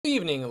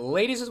evening,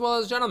 ladies as well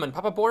as gentlemen.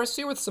 Papa Boris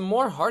here with some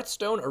more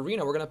Hearthstone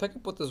Arena. We're going to pick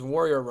up with this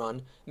warrior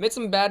run. Made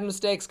some bad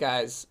mistakes,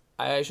 guys.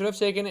 I should have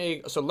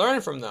taken so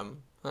learn from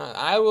them.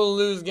 I will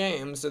lose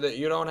games so that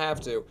you don't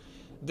have to.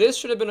 This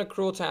should have been a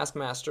cruel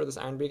taskmaster, this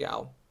Ironbeak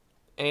Owl.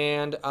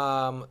 And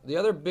the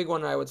other big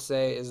one I would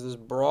say is this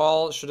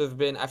Brawl should have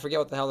been, I forget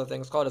what the hell the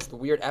thing's called. It's the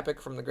weird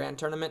epic from the Grand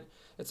Tournament.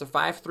 It's a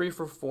 5/3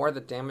 for 4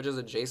 that damages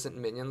adjacent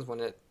minions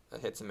when it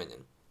hits a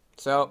minion.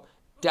 So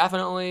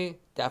definitely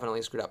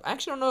screwed up. I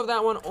actually don't know if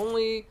that one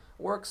only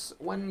works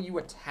when you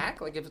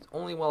attack, like if it's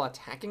only while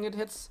attacking it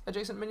hits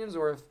adjacent minions,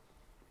 or if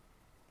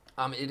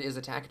it is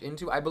attacked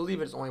into. I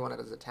believe it's only when it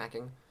is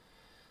attacking.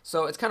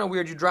 So it's kind of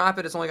weird. You drop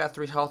it, it's only got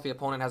 3 health, the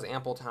opponent has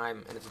ample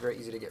time, and it's very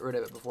easy to get rid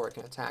of it before it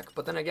can attack.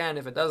 But then again,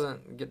 if it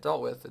doesn't get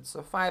dealt with, it's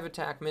a 5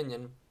 attack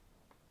minion,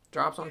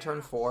 drops on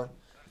turn 4,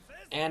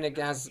 and it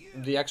has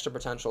the extra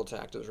potential to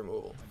act as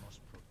removal.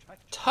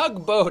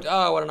 Tugboat!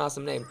 Oh, what an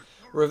awesome name.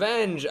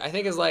 Revenge, I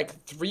think, is like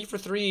 3 for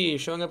 3,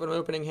 showing up in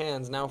opening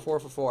hands, now 4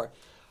 for 4.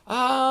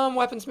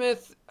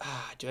 Weaponsmith,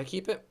 do I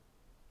keep it?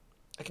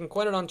 I can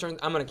coin it on turn,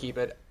 I'm going to keep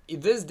it.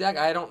 This deck,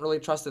 I don't really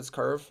trust its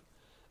curve.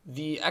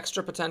 The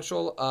extra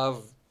potential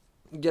of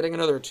getting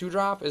another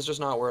 2-drop is just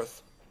not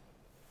worth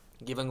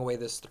giving away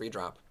this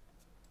 3-drop.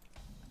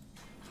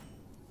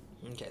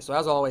 Okay, so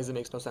as always, it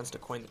makes no sense to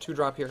coin the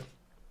 2-drop here.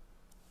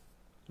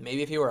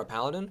 Maybe if he were a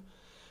paladin,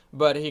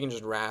 but he can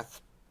just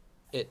wrath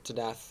it to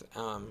death.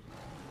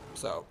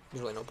 So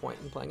there's really no point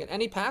in playing it.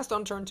 And he passed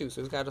on turn 2, so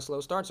he's got a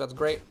slow start, so that's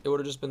great. It would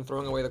have just been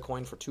throwing away the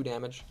coin for 2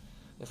 damage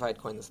if I had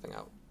coined this thing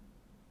out.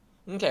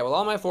 Okay, well,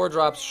 all my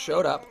 4-drops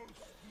showed up.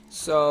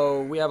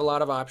 So we have a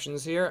lot of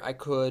options here. I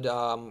could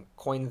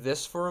coin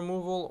this for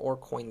removal, or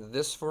coin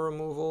this for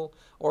removal,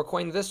 or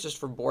coin this just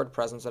for board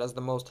presence. It has the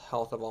most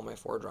health of all my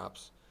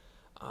 4-drops.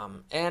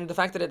 And the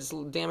fact that its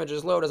damage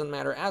is low doesn't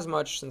matter as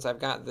much since I've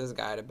got this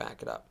guy to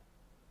back it up.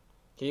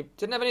 He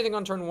didn't have anything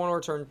on turn 1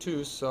 or turn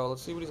 2, so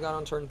let's see what he's got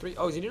on turn 3.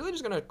 Oh, is he really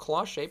just going to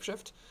Claw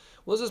Shapeshift?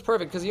 Well, this is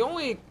perfect, because all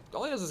he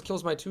does is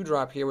kills my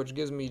 2-drop here, which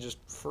gives me just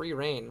free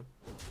reign.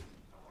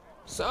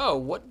 So,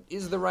 what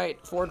is the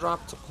right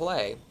 4-drop to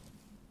play?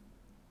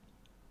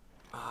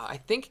 I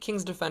think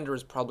King's Defender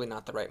is probably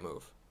not the right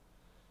move.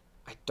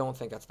 I don't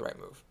think that's the right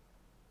move.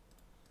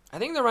 I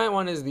think the right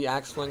one is the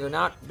Axe Flinger,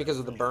 not because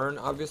of the burn,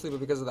 obviously, but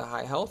because of the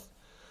high health.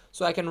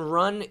 So I can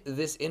run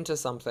this into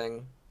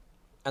something,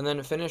 and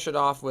then finish it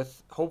off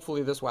with,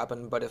 hopefully, this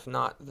weapon, but if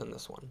not, then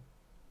this one.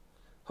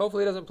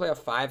 Hopefully it doesn't play a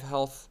 5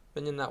 health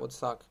minion, that would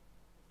suck.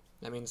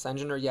 I mean,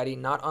 Senjin or Yeti,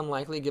 not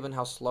unlikely given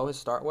how slow his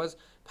start was.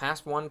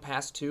 Pass 1,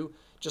 pass 2,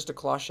 just a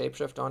Claw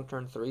Shapeshift on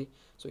turn 3.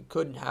 So he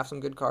could have some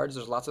good cards.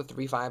 There's lots of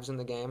 3/5s in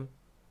the game.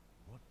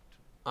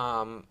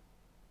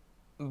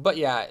 But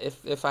yeah,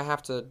 if I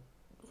have to...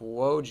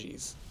 Whoa,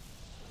 geez.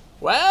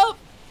 Well,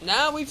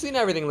 now we've seen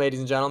everything, ladies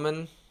and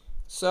gentlemen.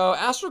 So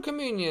Astral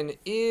Communion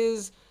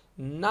is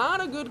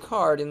not a good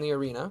card in the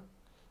arena,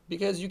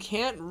 because you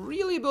can't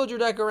really build your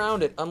deck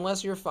around it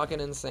unless you're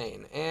fucking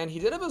insane. And he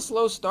did have a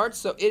slow start,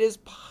 so it is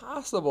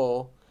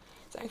possible,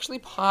 it's actually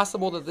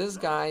possible that this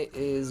guy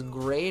is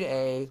grade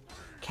A,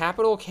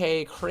 capital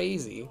K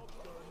crazy,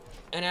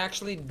 and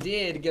actually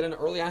did get an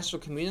early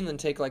Astral Communion and then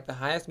take like the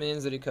highest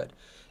minions that he could.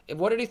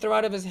 What did he throw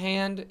out of his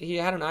hand? He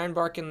had an Iron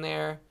Bark in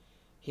there.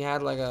 He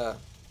had like a,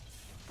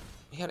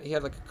 he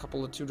had like a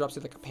couple of 2-drops,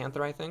 like a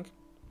Panther, I think.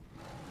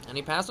 And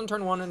he passed on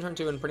turn 1 and turn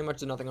 2 and pretty much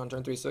did nothing on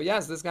turn 3. So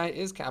yes, this guy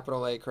is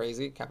capital A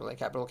crazy, capital A,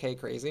 capital K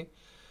crazy.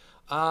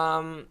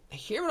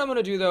 Here what I'm going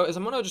to do though is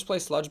I'm going to just play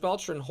Sludge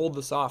Belcher and hold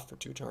this off for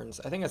 2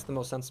 turns. I think that's the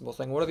most sensible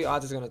thing. What are the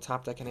odds he's going to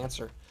top deck an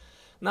answer?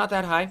 Not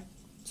that high.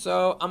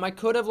 So I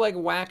could have like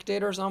whacked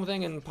it or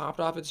something and popped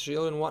off its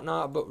shield and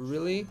whatnot, but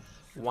really,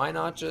 why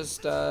not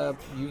just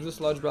use the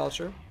Sludge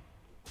Belcher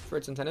for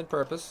its intended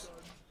purpose?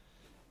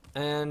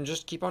 And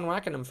just keep on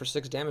whacking him for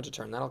 6 damage a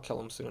turn. That'll kill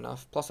him soon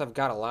enough. Plus, I've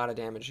got a lot of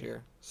damage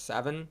here.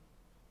 7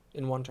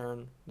 in 1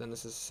 turn. Then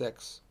this is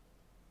 6.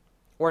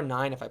 Or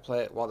 9 if I play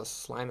it while the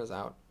slime is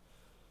out.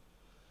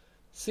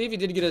 See if he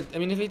did get a... I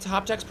mean, if he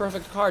top decks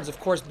perfect cards, of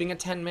course, being a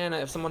 10 mana,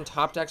 if someone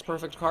top decks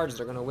perfect cards,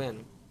 they're going to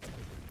win.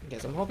 Okay,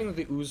 so I'm hoping that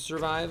the Ooze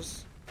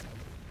survives.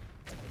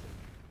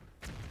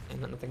 And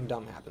that nothing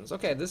dumb happens.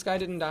 Okay, this guy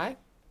didn't die.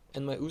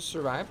 And my Ooze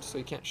survived, so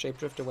he can't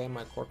Shapedrift away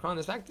my Korkron.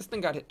 In fact, this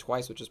thing got hit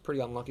twice, which is pretty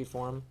unlucky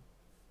for him.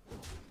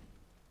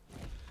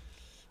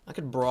 I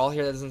could Brawl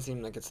here. That doesn't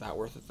seem like it's that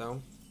worth it,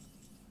 though.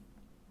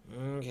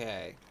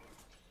 Okay.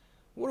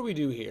 What do we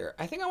do here?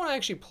 I think I want to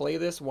actually play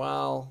this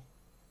while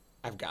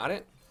I've got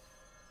it.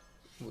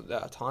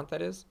 Taunt,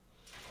 that is.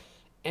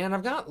 And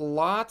I've got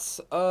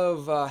lots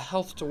of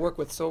health to work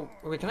with. So,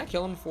 wait, can I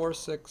kill him? 4,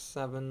 6,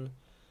 7,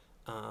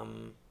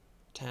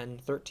 10,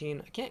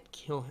 13. I can't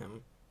kill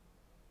him.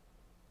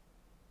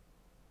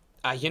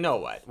 You know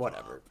what?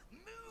 Whatever.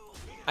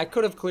 I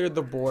could have cleared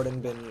the board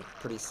and been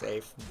pretty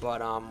safe, but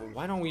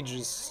why don't we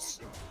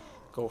just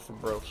go for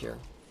broke here?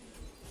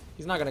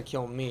 He's not gonna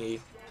kill me,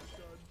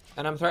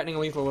 and I'm threatening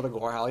lethal with a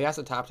Gorehowl. He has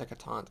to top deck a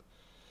taunt,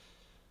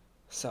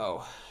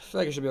 so I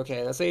feel like it should be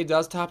okay. Let's say he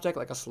does top deck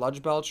like a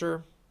Sludge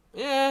Belcher.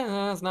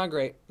 Yeah, it's not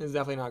great. It's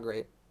definitely not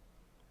great.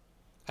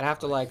 I'd have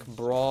to like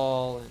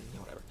brawl and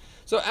whatever.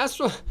 So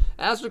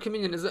Astral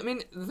Communion is. I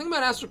mean, the thing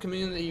about Astral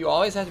Communion that you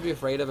always have to be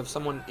afraid of if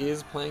someone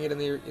is playing it in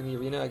the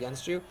arena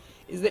against you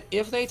is that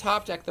if they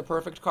top deck the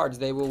perfect cards,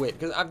 they will win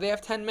because they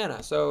have 10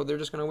 mana, so they're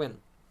just gonna win.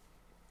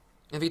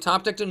 If he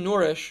top decked a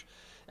Nourish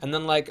and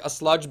then like a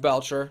Sludge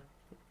Belcher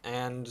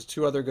and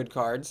 2 other good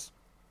cards,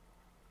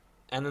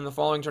 and then the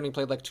following turn he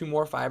played like 2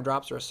 more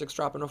 5-drops or a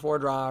 6-drop and a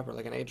 4-drop or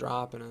like an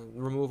 8-drop and a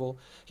removal,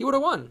 he would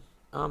have won.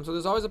 So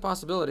there's always a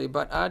possibility,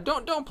 but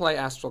don't play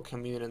Astral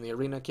Commune in the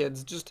arena,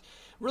 kids. Just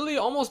really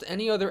almost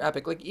any other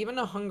epic, like even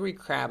a Hungry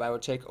Crab I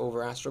would take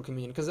over Astral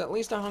Commune, because at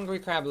least a Hungry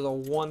Crab is a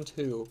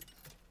 1/2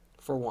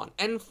 for 1.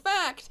 In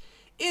fact,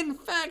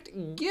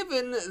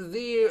 given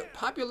the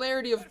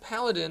popularity of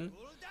Paladin,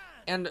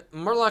 and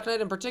Murloc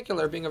Knight in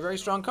particular being a very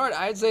strong card,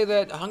 I'd say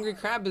that Hungry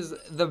Crab is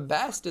the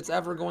best it's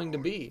ever going to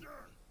be.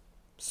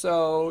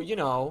 So, you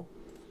know,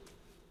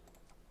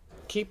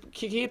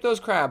 keep those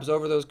crabs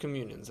over those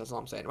communions. That's all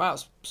I'm saying. Wow,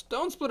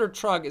 Stone Splitter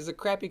Trug is a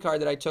crappy card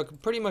that I took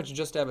pretty much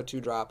just to have a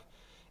 2-drop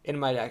in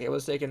my deck. It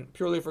was taken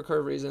purely for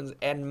curve reasons,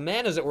 and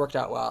man, has it worked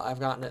out well. I've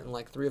gotten it in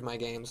like 3 of my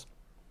games.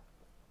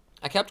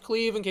 I kept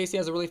Cleave in case he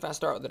has a really fast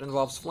start that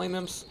involves Flame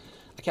Imps.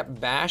 I kept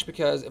Bash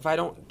because if I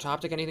don't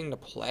top deck anything to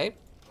play,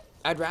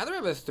 I'd rather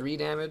have a 3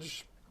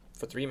 damage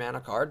for 3 mana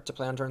card to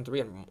play on turn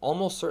 3 and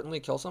almost certainly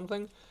kill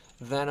something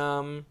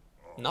than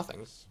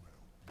nothing.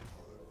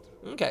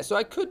 Okay, so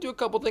I could do a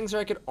couple things here.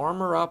 I could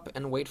armor up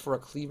and wait for a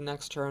Cleave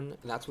next turn.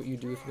 That's what you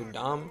do if you're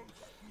dumb.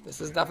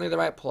 This is definitely the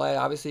right play.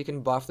 Obviously, you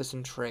can buff this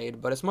in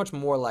trade, but it's much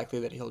more likely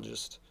that he'll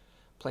just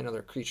play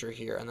another creature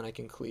here, and then I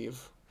can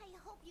Cleave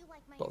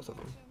both of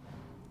them.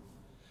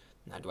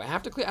 Now, do I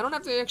have to Cleave? I don't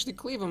have to actually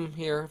Cleave him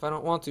here if I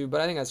don't want to, but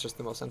I think that's just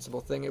the most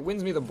sensible thing. It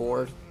wins me the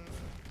board.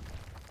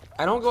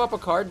 I don't go up a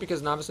card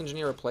because Novice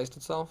Engineer replaced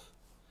itself.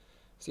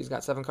 So he's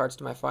got 7 cards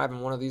to my 5,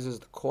 and one of these is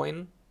the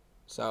coin.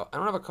 So I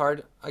don't have a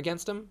card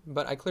against him,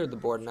 but I cleared the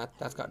board, and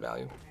that's got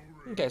value.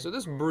 Okay, so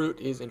this Brute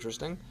is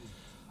interesting.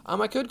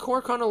 I could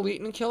Kor'kon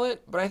Elite and kill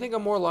it, but I think a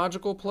more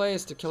logical play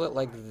is to kill it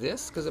like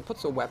this, because it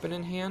puts a weapon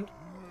in hand,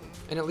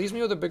 and it leaves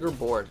me with a bigger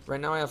board.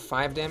 Right now I have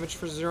 5 damage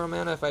for 0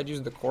 mana. If I'd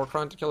used the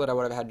Kor'kon to kill it, I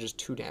would have had just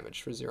 2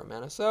 damage for 0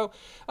 mana. So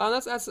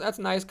that's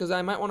nice, because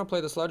I might want to play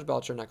the Sludge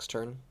Belcher next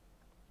turn,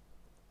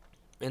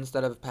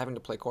 instead of having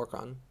to play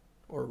Kor'kon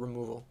or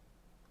removal.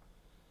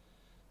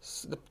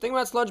 So the thing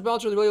about Sludge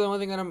Belcher, really the only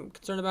thing that I'm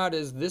concerned about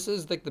is this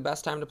is like the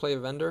best time to play a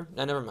Vendor.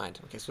 No, never mind.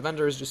 Okay, so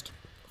Vendor is just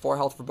 4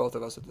 health for both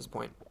of us at this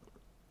point.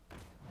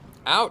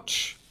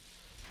 Ouch!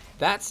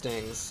 That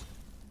stings.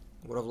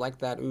 Would have liked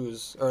that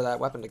ooze, or that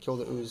weapon to kill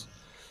the ooze.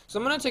 So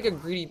I'm going to take a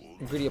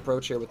greedy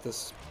approach here with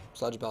this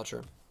Sludge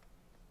Belcher.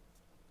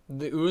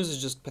 The ooze is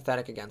just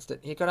pathetic against it.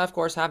 He could, of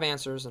course, have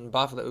answers and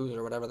buff the ooze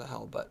or whatever the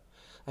hell, but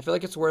I feel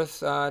like it's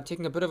worth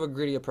taking a bit of a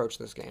greedy approach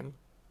this game.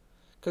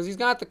 Because he's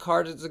got the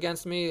cards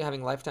against me,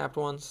 having life tapped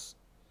once.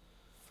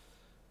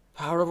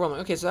 Power overwhelming.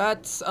 Okay, so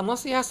that's,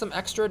 unless he has some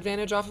extra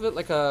advantage off of it,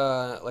 like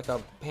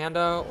a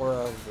Panda or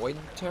a Void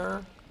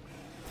Terror,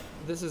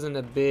 this isn't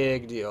a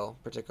big deal,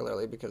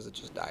 particularly because it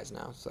just dies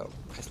now. So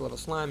I still have a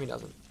Slime, he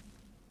doesn't.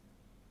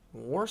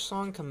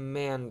 Warsong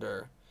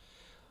Commander.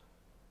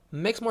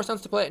 Makes more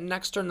sense to play it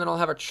next turn, then I'll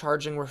have a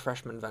Charging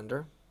Refreshment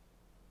Vendor.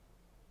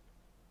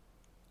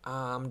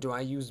 Do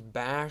I use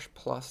Bash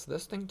plus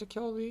this thing to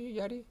kill the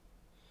Yeti?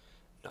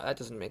 No, that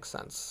doesn't make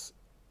sense.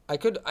 I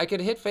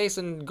could hit face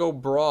and go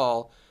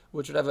Brawl,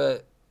 which would have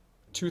a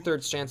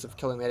 2/3 chance of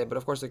killing the Yeti, but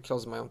of course it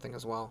kills my own thing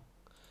as well.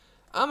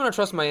 I'm going to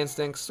trust my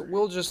instincts.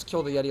 We'll just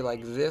kill the Yeti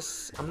like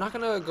this. I'm not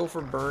going to go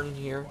for Burn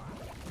here.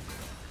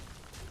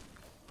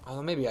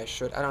 Although maybe I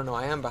should. I don't know.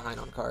 I am behind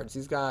on cards.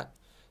 He's got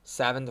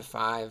 7 to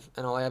 5,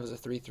 and all I have is a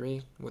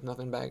 3/3 with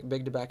nothing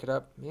big to back it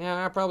up.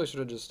 Yeah, I probably should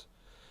have just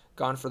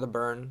gone for the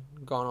burn,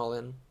 gone all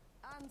in.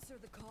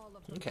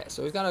 Okay,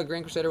 so he's got a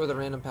Grand Crusader with a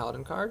random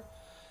Paladin card.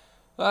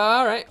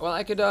 Alright, well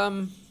I could,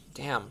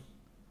 damn.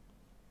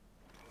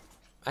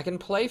 I can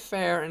play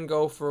fair and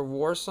go for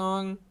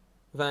Warsong,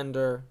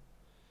 Vendor,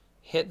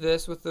 hit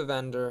this with the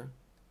Vendor,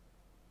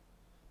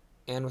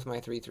 and with my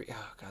 3/3.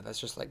 Oh god, that's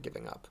just like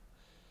giving up.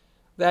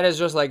 That is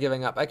just like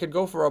giving up. I could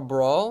go for a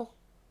Brawl.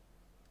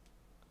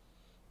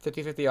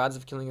 50-50 odds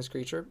of killing his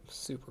creature.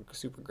 Super,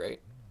 super great.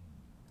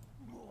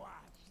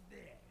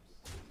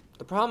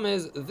 The problem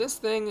is, this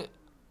thing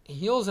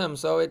heals him,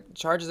 so it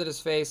charges at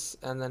his face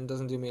and then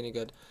doesn't do me any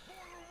good.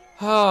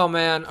 Oh,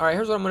 man. Alright,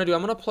 here's what I'm going to do.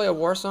 I'm going to play a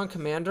Warsong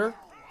Commander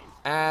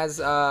as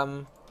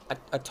a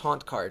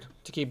taunt card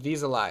to keep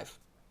these alive.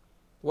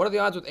 What are the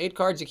odds with 8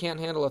 cards you can't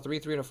handle a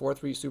 3/3 and a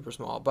 4/3 super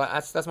small? But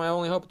that's my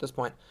only hope at this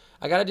point.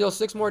 I got to deal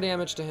 6 more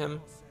damage to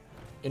him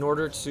in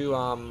order to,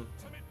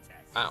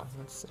 Wow,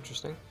 that's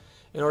interesting.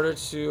 In order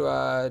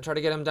to try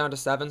to get him down to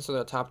 7 so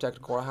that top-decked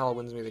Gorehowl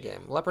wins me the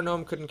game. Leper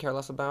Gnome couldn't care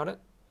less about it.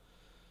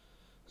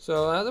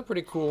 So that's a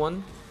pretty cool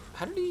one.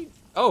 How did he...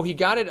 Oh, he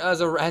got it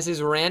as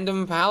his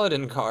random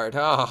Paladin card.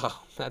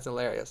 Oh, that's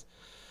hilarious.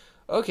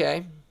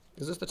 Okay.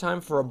 Is this the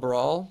time for a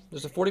Brawl?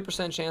 There's a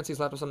 40% chance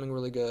he's left with something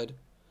really good.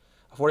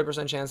 A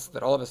 40% chance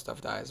that all of his stuff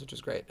dies, which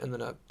is great. And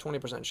then a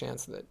 20%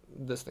 chance that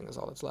this thing is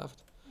all that's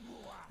left.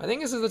 I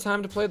think this is the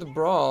time to play the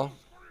Brawl.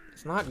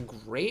 It's not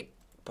great,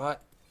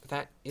 but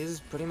that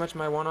is pretty much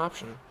my one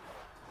option.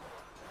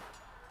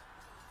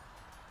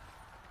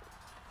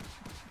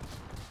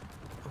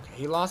 Okay,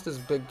 he lost his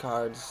big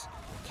cards.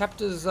 Kept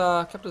his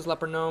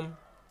Leper Gnome.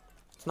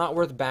 It's not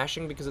worth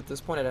bashing because at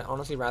this point I'd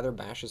honestly rather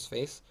bash his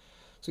face.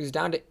 So he's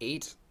down to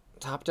 8.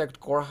 Top decked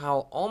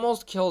Gorehowl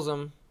almost kills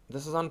him.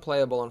 This is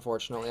unplayable,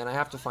 unfortunately, and I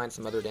have to find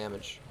some other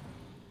damage.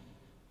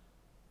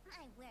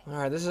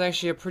 Alright, this is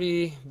actually a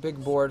pretty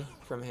big board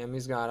from him.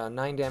 He's got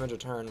 9 damage a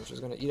turn, which is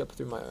going to eat up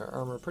through my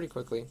armor pretty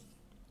quickly.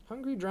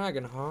 Hungry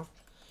Dragon, huh?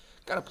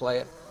 Gotta play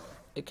it.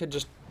 It could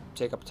just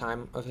take up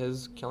time of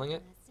his killing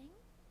it.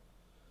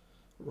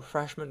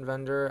 Refreshment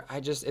Vendor.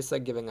 It's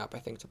like giving up, I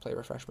think, to play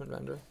Refreshment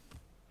Vendor.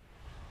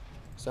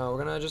 So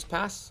we're going to just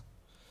pass.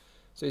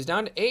 So he's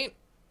down to 8.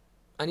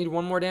 I need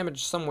 1 more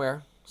damage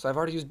somewhere. So I've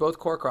already used both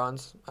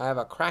Korkrons. I have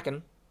a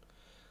Kraken.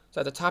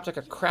 So I have to top deck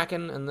a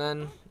Kraken and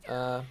then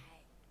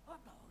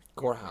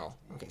Gorehowl.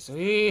 Okay, so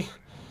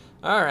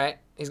alright.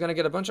 He's going to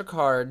get a bunch of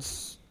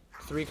cards.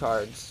 3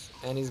 cards.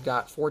 And he's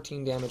got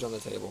 14 damage on the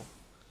table.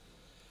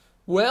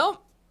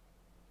 Well,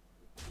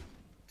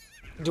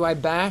 do I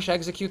bash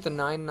execute the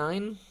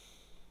 9/9?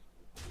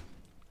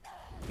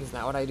 Is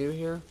that what I do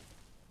here?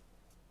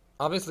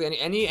 Obviously,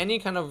 any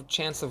kind of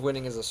chance of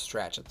winning is a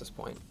stretch at this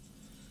point.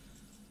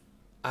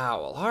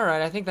 Owl.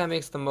 Alright, I think that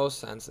makes the most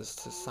sense, is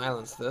to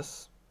silence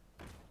this.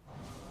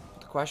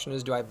 The question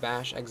is, do I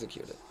bash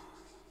execute it?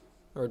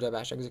 Or do I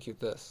bash execute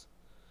this?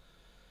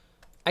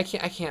 I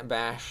can't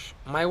bash.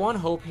 My one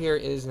hope here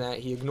is that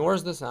he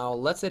ignores this owl,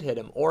 lets it hit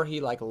him, or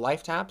he like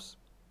life taps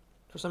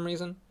for some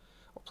reason,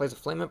 or plays a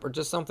flame up, or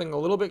just something a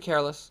little bit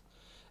careless,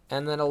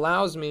 and then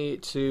allows me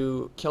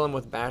to kill him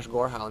with bash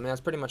Gorehowl. I mean,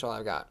 that's pretty much all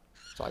I've got.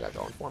 That's all I got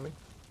going for me.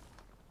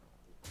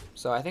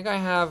 So I think I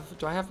have.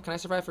 Can I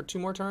survive for 2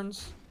 more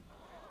turns?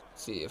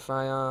 Let's see, if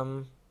I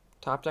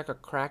top deck a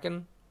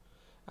Kraken,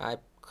 I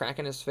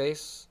Kraken his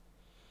face.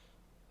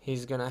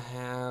 He's gonna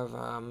have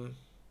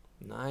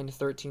 9 to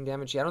 13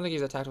 damage. Yeah, I don't think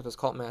he's attacked with his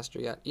Cult Master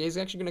yet. Yeah, he's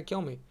actually gonna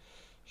kill me.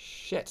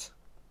 Shit.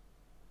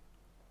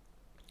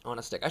 On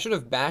a stick. I should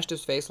have bashed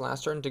his face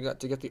last turn to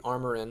get the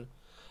armor in,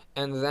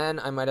 and then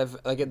I might have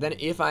then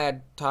if I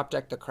had top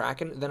decked the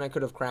Kraken, then I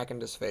could have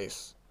Krakened his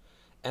face,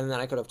 and then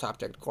I could have top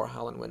decked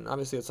Gorehowl and win.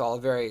 Obviously, it's all a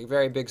very,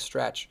 very big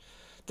stretch.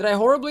 Did I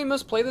horribly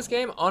misplay this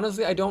game?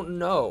 Honestly, I don't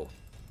know.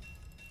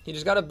 He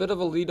just got a bit of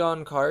a lead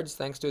on cards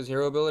thanks to his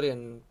hero ability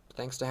and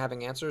thanks to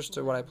having answers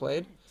to what I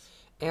played.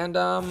 And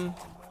that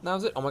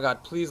was it. Oh my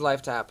god, please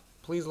life tap.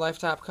 Please life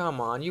tap.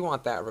 Come on, you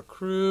want that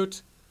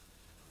recruit.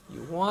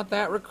 You want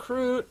that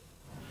recruit.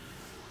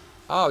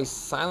 Oh, he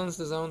silenced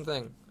his own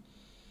thing.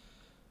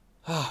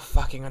 Oh,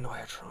 fucking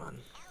Annoyatron.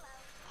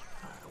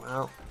 Alright,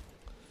 well,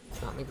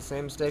 let's not make the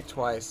same mistake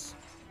twice.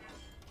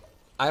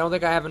 I don't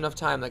think I have enough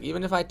time. Like,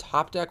 even if I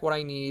top deck what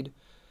I need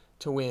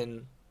to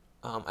win,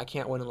 I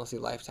can't win unless he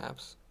life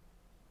taps.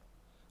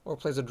 Or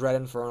plays a Dread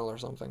Infernal or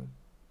something.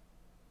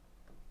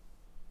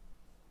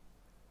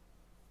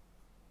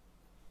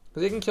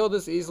 Because he can kill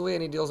this easily,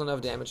 and he deals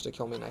enough damage to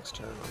kill me next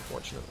turn,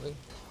 unfortunately.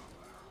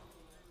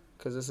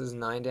 Because this is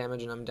 9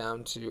 damage, and I'm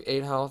down to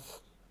 8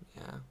 health.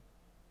 Yeah.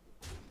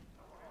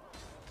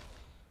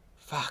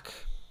 Fuck.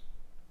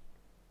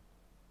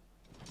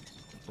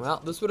 Well,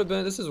 this would have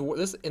been. This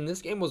in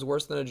this game was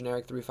worse than a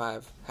generic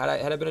 3/5. Had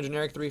I been a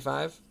generic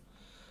 3/5,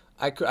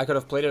 I could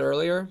have played it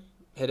earlier,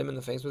 hit him in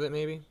the face with it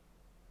maybe.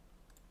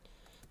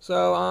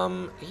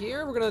 So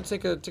here we're gonna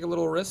take a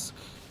little risk.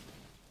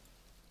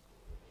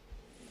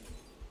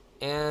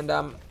 And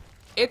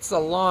it's a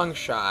long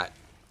shot,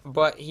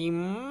 but he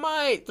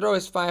might throw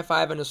his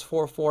 5/5 and his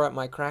 4/4 at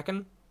my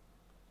Kraken,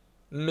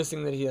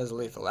 missing that he has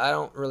lethal. I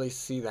don't really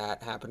see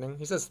that happening.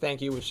 He says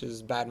thank you, which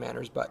is bad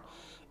manners, but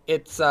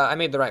it's I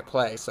made the right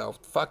play, so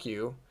fuck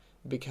you,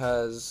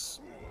 because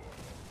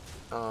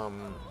that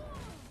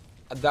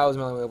was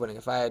my only way of winning.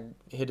 If I had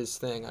hit his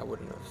thing, I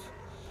wouldn't have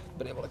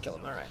been able to kill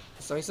him. Alright,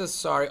 so he says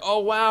sorry. Oh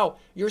wow,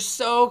 you're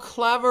so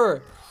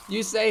clever.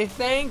 You say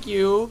thank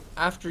you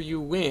after you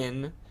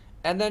win,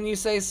 and then you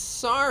say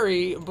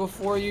sorry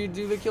before you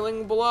do the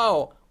killing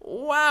blow.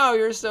 Wow,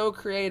 you're so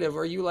creative.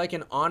 Are you like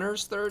in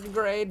honors 3rd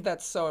grade?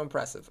 That's so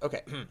impressive.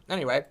 Okay,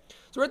 anyway,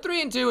 so we're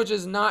 3-2, which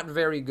is not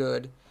very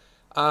good.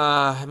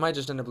 I might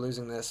just end up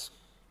losing this.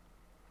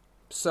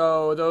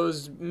 So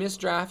those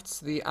misdrafts,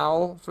 the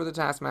Owl for the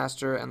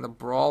Taskmaster and the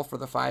Brawl for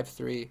the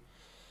 5/3,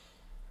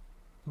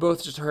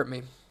 both just hurt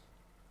me.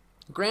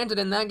 Granted,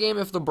 in that game,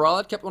 if the Brawl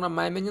had kept one of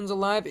my minions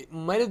alive, it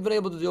might have been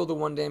able to deal the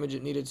 1 damage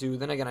it needed to.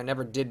 Then again, I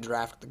never did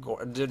draw the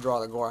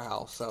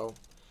Gorehowl, so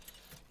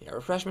yeah,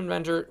 Refreshment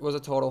Vendor was a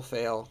total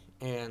fail,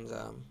 and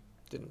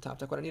didn't top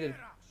deck what I needed.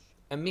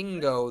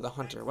 Amingo the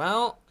Hunter.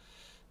 Well,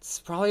 it's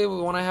probably the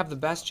one I have the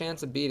best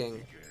chance of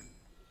beating.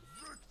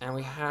 And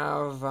we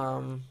have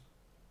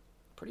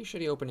pretty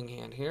shitty opening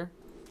hand here.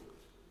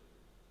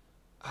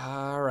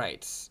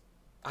 Alright.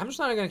 I'm just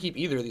not going to keep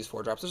either of these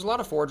 4-drops. There's a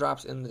lot of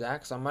 4-drops in the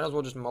deck, so I might as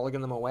well just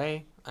mulligan them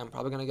away. I'm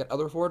probably going to get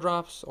other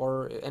 4-drops,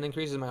 and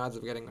increases my odds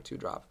of getting a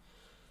 2-drop.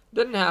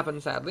 Didn't happen,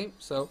 sadly,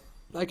 so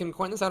I can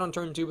coin this out on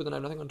turn 2, but then I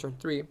have nothing on turn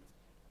 3.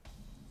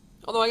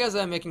 Although I guess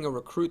I'm making a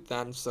recruit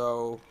then,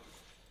 so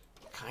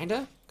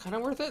kinda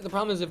worth it. The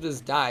problem is if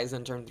this dies,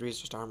 then turn 3 is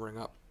just armoring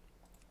up,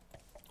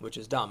 which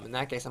is dumb. In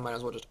that case, I might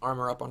as well just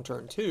armor up on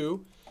turn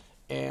 2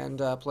 and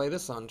play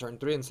this on turn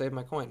 3 and save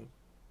my coin.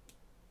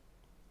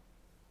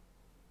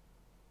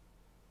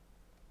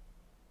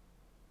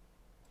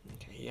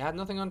 Okay, he had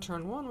nothing on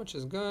turn 1, which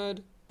is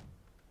good.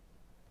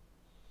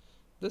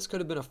 This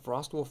could have been a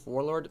Frostwolf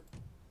Warlord.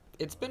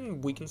 It's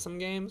been weak in some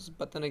games,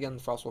 but then again,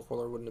 the Frostwolf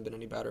Warlord wouldn't have been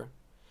any better.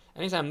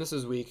 Anytime this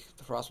is weak,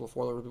 the Frostwolf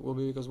Warlord will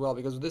be weak as well,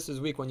 because this is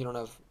weak when you don't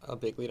have a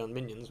big lead on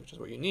minions, which is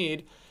what you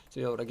need to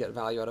be able to get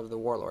value out of the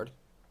Warlord.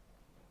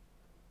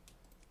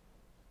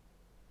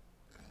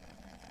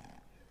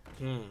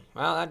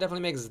 Well, that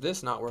definitely makes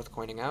this not worth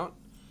coining out.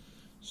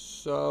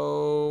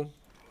 So,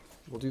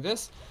 we'll do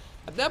this.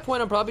 At that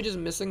point, I'm probably just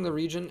missing the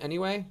region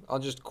anyway. I'll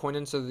just coin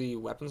into the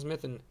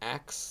Weaponsmith and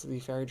axe the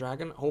Fairy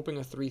Dragon, hoping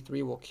a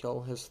 3/3 will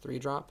kill his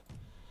 3-drop.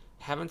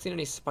 Haven't seen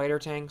any spider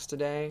tanks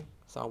today.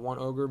 Saw one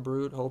Ogre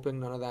Brute, hoping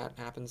none of that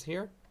happens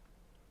here.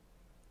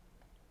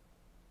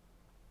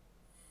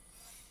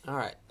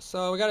 Alright,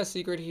 so we got a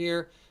secret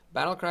here.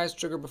 Battle cries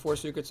trigger before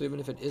secret, so even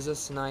if it is a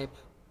snipe,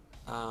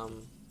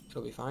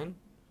 it'll be fine.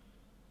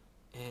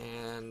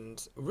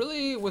 And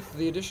really, with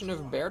the addition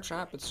of Bear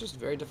Trap, it's just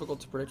very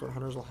difficult to predict what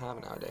hunters will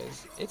have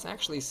nowadays. It's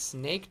actually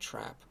Snake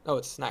Trap. Oh,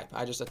 it's Snipe.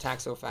 I just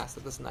attacked so fast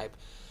that the Snipe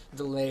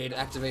delayed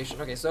activation.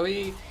 Okay, so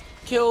he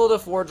killed a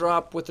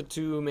 4-drop with a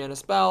 2-mana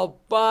spell,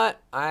 but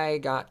I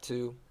got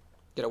to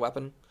get a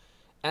weapon.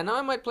 And now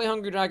I might play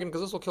Hungry Dragon, because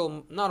this will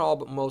kill not all,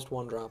 but most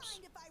 1-drops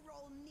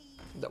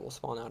that will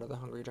spawn out of the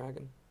Hungry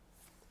Dragon.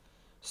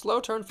 Slow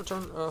turn for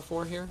turn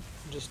 4 here.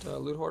 Just a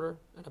Loot Hoarder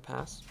and a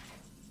pass.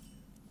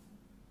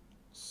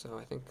 So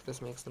I think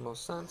this makes the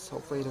most sense.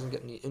 Hopefully he doesn't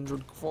get any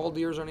injured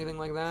Faldeers or anything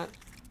like that.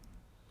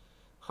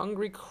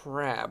 Hungry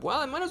Crab.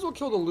 Well, I might as well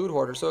kill the Loot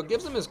Hoarder. So it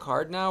gives him his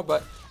card now,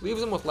 but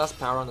leaves him with less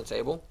power on the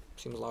table.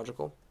 Seems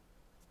logical.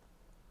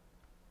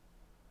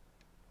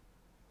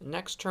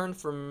 Next turn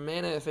for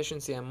mana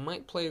efficiency, I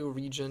might play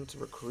Regent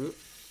Recruit.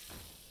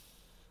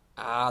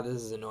 Ah,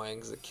 this is annoying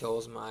because it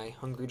kills my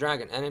Hungry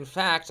Dragon. And in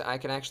fact, I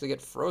can actually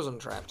get Frozen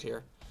Trapped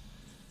here.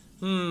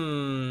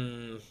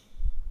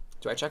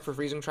 Do I check for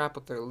Freezing Trap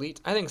with their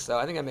Elite? I think so.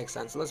 I think that makes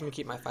sense. It lets me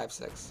keep my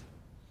 5/6. So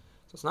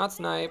it's not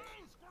Snipe.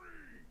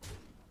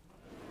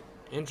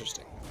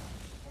 Interesting.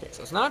 Okay,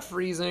 so it's not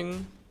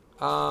Freezing,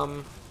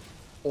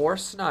 or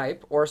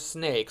Snipe, or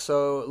Snake.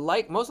 So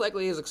most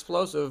likely is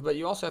Explosive, but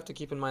you also have to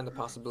keep in mind the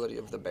possibility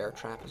of the Bear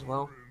Trap as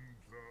well.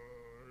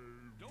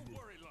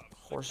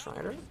 Horse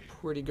Rider.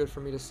 Pretty good for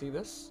me to see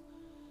this.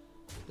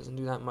 Doesn't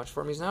do that much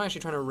for me. He's now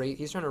actually trying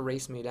to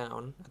race me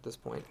down at this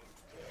point.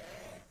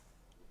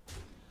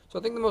 So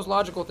I think the most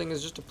logical thing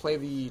is just to play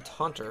the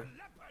Taunter.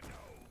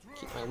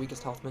 Keep my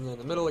weakest health minion in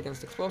the middle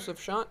against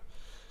Explosive Shot.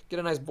 Get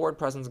a nice board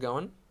presence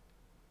going.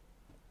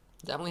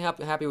 Definitely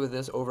happy with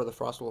this over the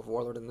Frostwolf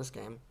Warlord in this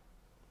game.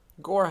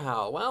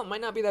 Gorehowl. Well, it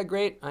might not be that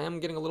great. I am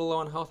getting a little low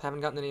on health.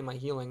 Haven't gotten any of my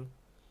healing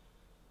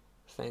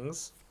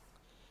things.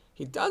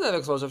 He does have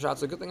Explosive Shot,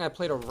 so good thing I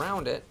played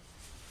around it.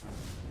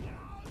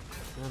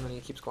 And then he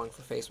keeps going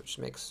for face, which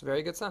makes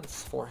very good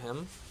sense for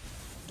him.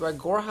 Do I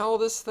Gorehowl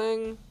this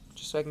thing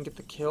just so I can get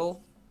the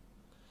kill?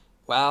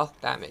 Well,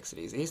 that makes it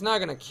easy. He's not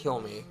going to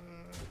kill me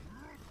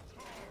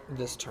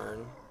this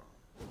turn.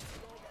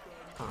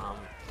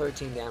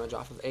 13 damage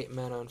off of 8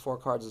 mana and 4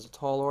 cards is a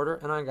tall order,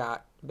 and I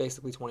got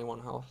basically 21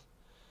 health.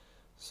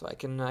 So I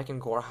can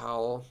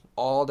Gorehowl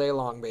all day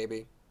long,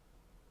 baby.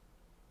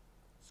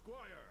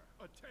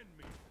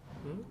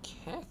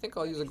 Okay, I think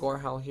I'll use a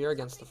Gorehowl here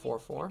against the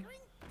 4/4.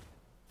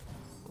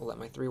 I'll let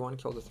my 3/1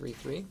 kill the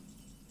 3/3.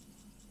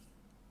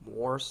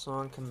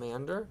 Warsong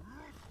Commander.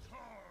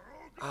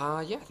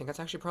 Yeah, I think that's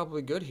actually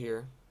probably good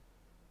here.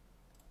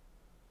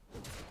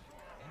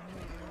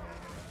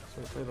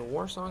 So I play the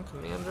Warsong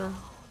Commander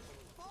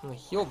and the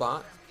Heal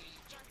Bot,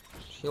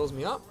 which heals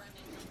me up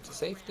to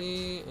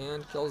safety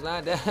and kills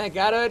that. I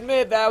gotta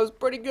admit, that was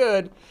pretty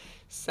good.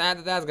 Sad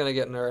that that's gonna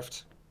get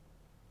nerfed.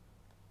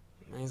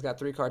 And he's got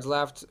 3 cards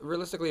left.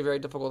 Realistically, very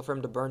difficult for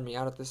him to burn me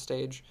out at this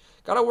stage.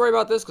 Gotta worry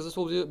about this because this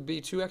will be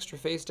 2 extra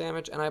face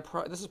damage, and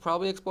this is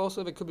probably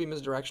explosive. It could be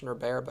Misdirection or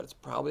Bear, but it's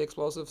probably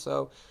explosive.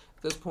 So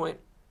at this point,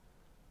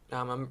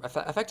 I'm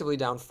effectively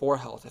down 4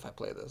 health if I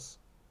play this.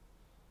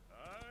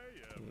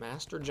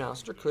 Master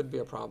Jouster could be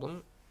a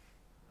problem.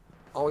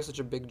 Always such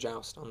a big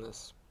joust on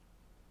this.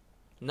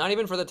 Not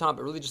even for the top,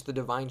 but really just the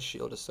Divine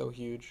Shield is so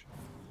huge.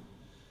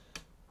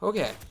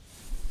 Okay.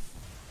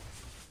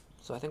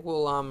 So I think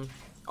we'll,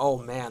 oh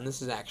man,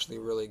 this is actually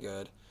really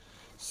good.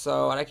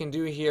 So what I can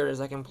do here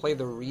is I can play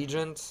the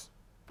Regent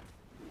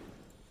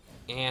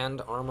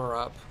and armor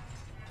up.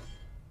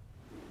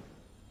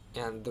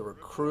 And the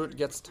Recruit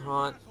gets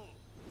taunt,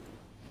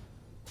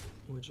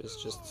 which is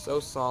just so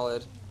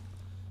solid.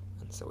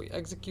 And so we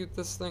execute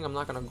this thing. I'm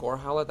not going to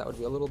Gorehowl it. That would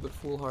be a little bit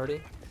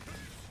foolhardy.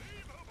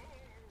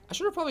 I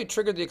should have probably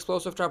triggered the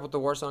Explosive Trap with the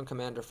Warsong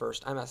Commander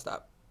first. I messed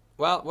up.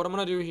 Well, what I'm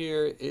going to do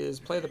here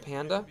is play the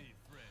Panda.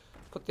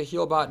 put the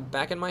heal bot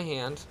back in my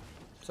hand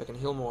so I can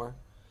heal more.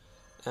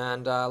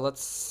 And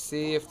let's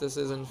see if this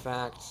is in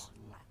fact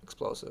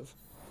explosive.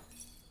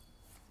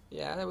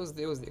 Yeah, it was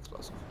the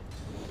explosive.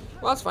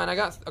 Well, that's fine. I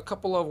got a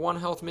couple of 1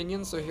 health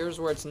minions, so here's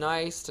where it's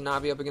nice to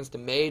not be up against a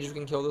mage who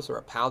can kill this or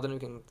a paladin who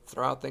can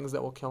throw out things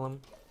that will kill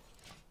him.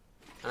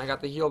 And I got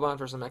the heal bond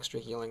for some extra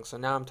healing, so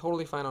now I'm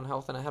totally fine on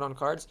health and ahead on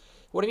cards.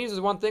 What he needs is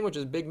one thing, which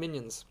is big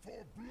minions.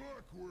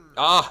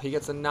 Ah, he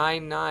gets a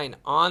 9/9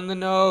 on the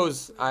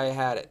nose. I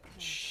had it.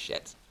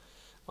 Shit.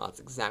 Well, that's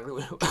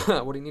exactly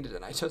what he needed,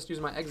 and I just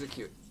used my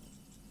execute.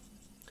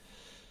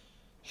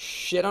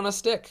 Shit on a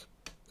stick.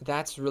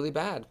 That's really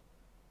bad.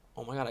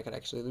 Oh my god, I could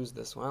actually lose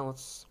this. Well,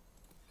 let's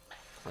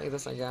play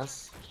this, I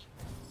guess.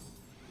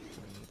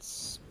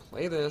 Let's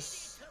play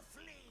this.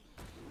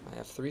 I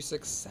have 3,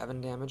 6,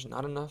 7 damage.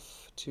 Not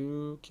enough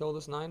to kill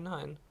this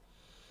 9/9.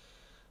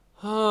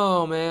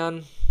 Oh,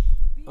 man.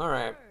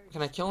 Alright.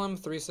 Can I kill him?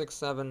 3, 6,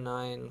 7,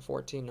 9,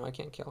 14. No, I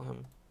can't kill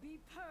him.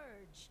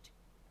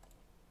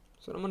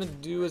 So what I'm going to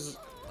do is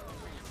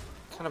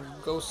kind of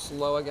go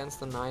slow against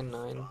the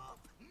 9/9.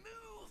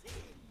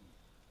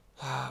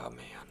 Oh,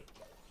 man.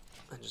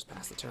 And just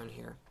pass the turn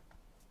here.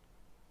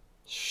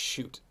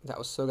 Shoot. That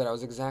was so good. I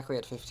was exactly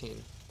at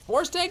 15.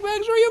 Force tank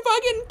max? Are you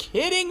fucking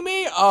kidding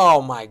me?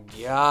 Oh my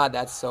god,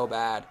 that's so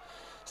bad.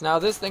 So now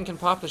this thing can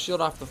pop the shield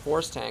off the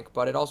force tank,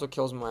 but it also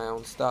kills my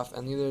own stuff,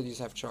 and neither of these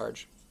have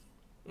charge.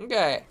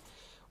 Okay.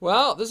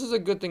 Well, this is a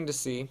good thing to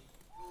see.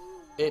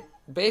 It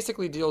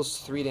basically deals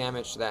 3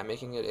 damage to that,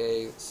 making it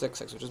a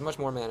 6/6, which is much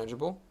more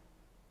manageable.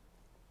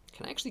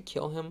 Can I actually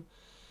kill him?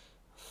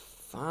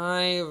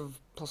 5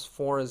 plus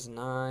 4 is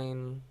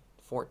 9.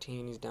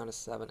 14, he's down to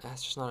 7.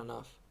 That's just not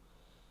enough.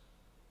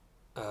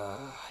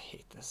 I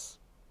hate this.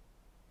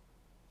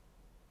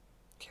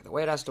 Okay, the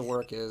way it has to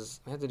work is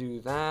I have to do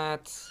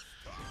that,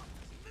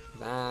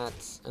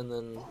 and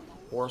then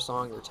War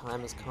Song, your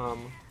time has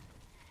come.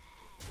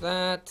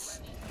 That,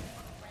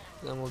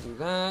 then we'll do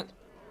that.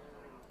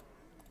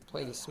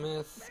 Plague of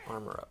Smith,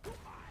 armor up.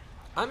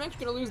 I'm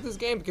actually going to lose this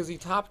game because he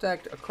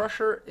top-decked a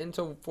Crusher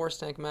into Force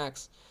Tank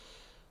Max.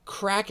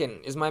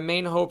 Kraken is my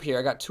main hope here.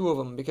 I got 2 of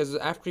them because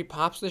after he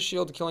pops the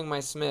shield killing my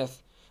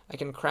Smith, I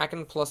can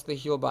Kraken plus the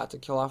heal bot to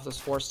kill off this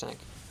Force Tank.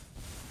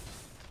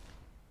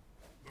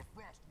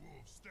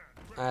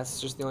 That's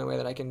just the only way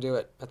that I can do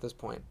it at this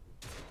point.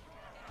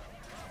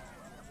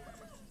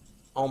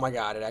 Oh my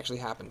god, it actually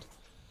happened.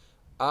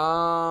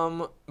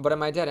 But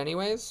am I dead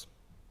anyways?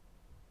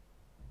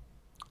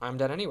 I'm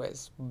dead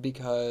anyways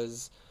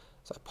because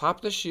so I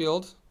pop the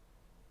shield,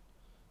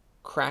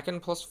 Kraken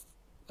plus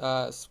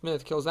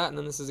Smith kills that, and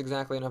then this is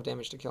exactly enough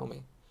damage to kill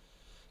me.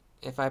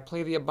 If I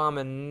play the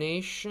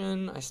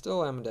Abomination, I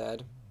still am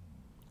dead.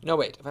 No,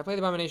 wait. If I play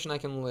the Abomination, I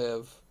can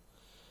live.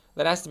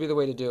 That has to be the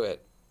way to do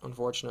it,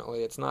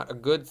 unfortunately. It's not a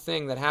good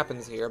thing that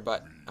happens here,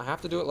 but I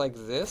have to do it like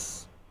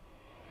this,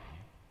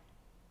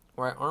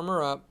 where I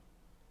armor up.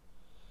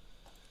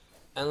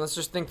 And let's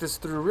just think this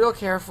through real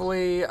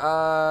carefully.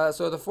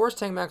 So the Force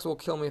Tank Max will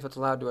kill me if it's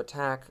allowed to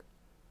attack.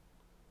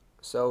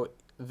 So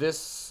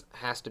this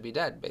has to be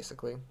dead,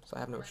 basically. So I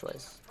have no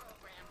choice.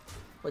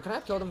 Wait, could I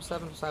have killed him?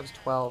 7 plus 5 is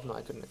 12. No,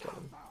 I couldn't have killed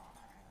him.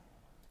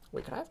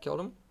 Wait, could I have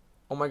killed him?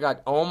 Oh my god.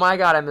 Oh my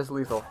god, I missed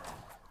lethal.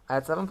 I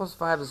had 7 plus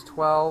 5 is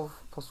 12.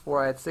 Plus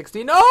 4, I had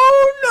 16. No,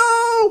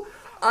 no!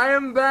 I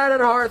am bad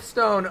at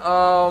Hearthstone.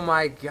 Oh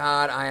my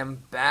god, I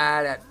am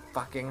bad at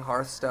fucking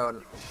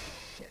Hearthstone.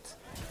 Shit.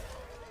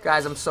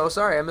 Guys, I'm so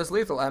sorry. I missed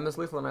lethal. I missed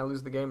lethal and I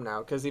lose the game now.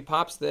 Because he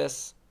pops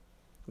this.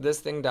 This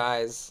thing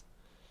dies.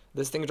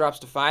 This thing drops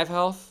to 5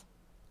 health,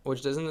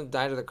 which doesn't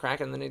die to the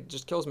Kraken, and then it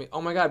just kills me. Oh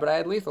my god, but I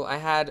had lethal. I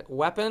had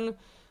weapon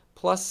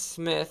plus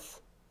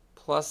Smith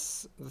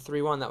plus the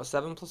 3/1. That was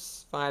 7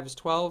 plus 5 is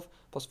 12,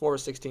 plus 4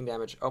 is 16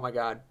 damage. Oh my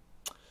god.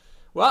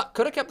 Well,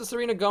 could have kept this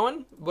arena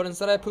going, but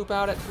instead I poop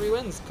out at 3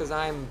 wins because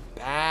I'm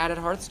bad at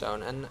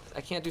Hearthstone, and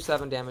I can't do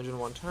 7 damage in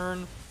 1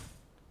 turn.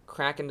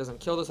 Kraken doesn't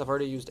kill this. I've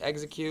already used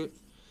execute.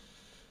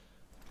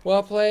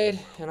 Well played,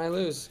 and I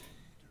lose.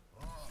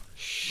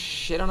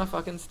 Shit on a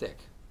fucking stick.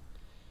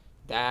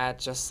 That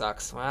just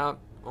sucks. Well,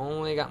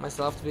 only got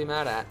myself to be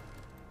mad at.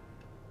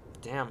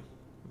 Damn.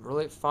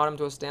 Really fought him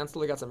to a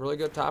standstill. He got some really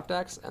good top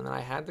decks, and then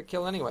I had the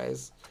kill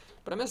anyways.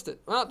 But I missed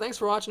it. Well, thanks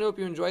for watching. I hope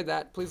you enjoyed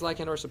that. Please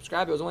like and or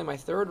subscribe. It was only my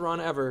 3rd run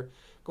ever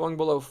going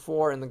below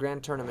 4 in the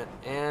Grand Tournament.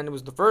 And it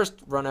was the 1st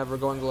run ever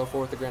going below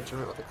 4 with the Grand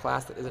Tournament with a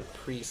class that isn't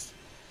Priest.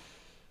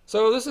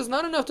 So this is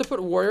not enough to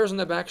put Warriors on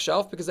the back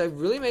shelf because I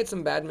really made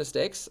some bad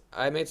mistakes.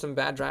 I made some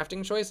bad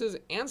drafting choices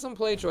and some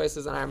play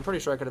choices, and I'm pretty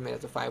sure I could have made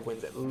it to 5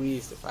 wins at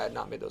least if I had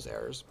not made those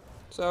errors.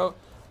 So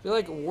I feel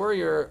like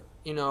Warrior,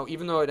 you know,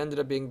 even though it ended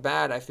up being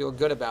bad, I feel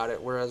good about it,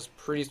 whereas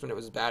Priest, when it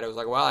was bad, it was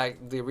like, well,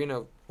 the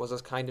arena was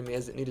as kind to me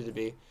as it needed to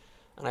be,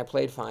 and I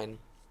played fine.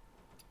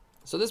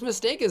 So this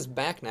mistake is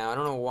back now. I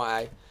don't know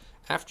why.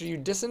 After you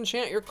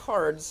disenchant your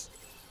cards,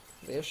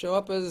 they show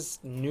up as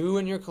new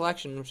in your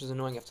collection, which is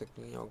annoying. You have to,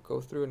 you know,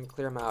 go through and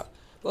clear them out.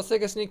 But let's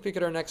take a sneak peek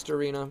at our next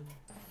arena.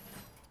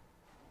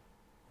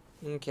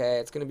 Okay,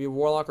 it's going to be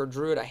Warlock or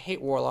Druid. I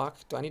hate Warlock.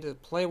 Do I need to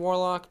play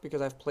Warlock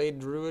because I've played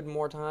Druid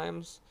more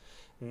times?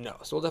 No,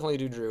 so we'll definitely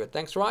do Druid.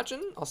 Thanks for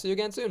watching. I'll see you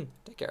again soon.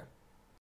 Take care.